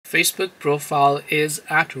Facebook profile is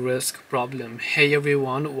at risk problem. Hey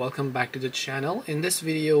everyone, welcome back to the channel. In this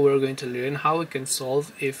video we're going to learn how we can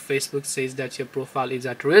solve if Facebook says that your profile is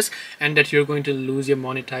at risk and that you're going to lose your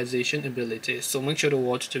monetization abilities. So make sure to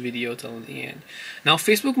watch the video till the end. Now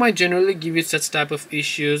Facebook might generally give you such type of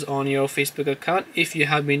issues on your Facebook account if you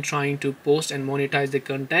have been trying to post and monetize the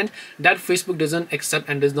content that Facebook doesn't accept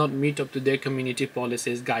and does not meet up to their community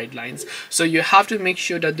policies guidelines. So you have to make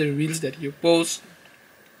sure that the reels that you post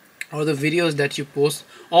or the videos that you post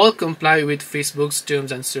all comply with Facebook's terms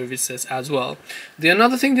and services as well. The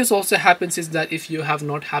another thing this also happens is that if you have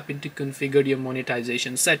not happened to configure your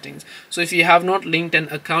monetization settings, so if you have not linked an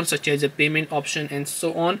account such as a payment option and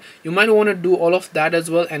so on, you might want to do all of that as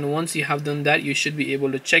well. And once you have done that, you should be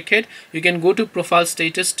able to check it. You can go to profile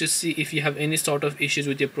status to see if you have any sort of issues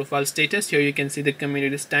with your profile status. Here you can see the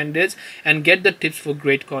community standards and get the tips for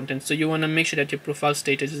great content. So you want to make sure that your profile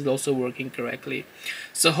status is also working correctly.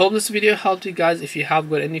 So hope this video helped you guys. If you have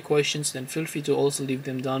got any questions, then feel free to also leave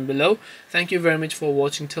them down below. Thank you very much for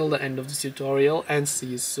watching till the end of this tutorial, and see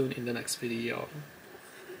you soon in the next video.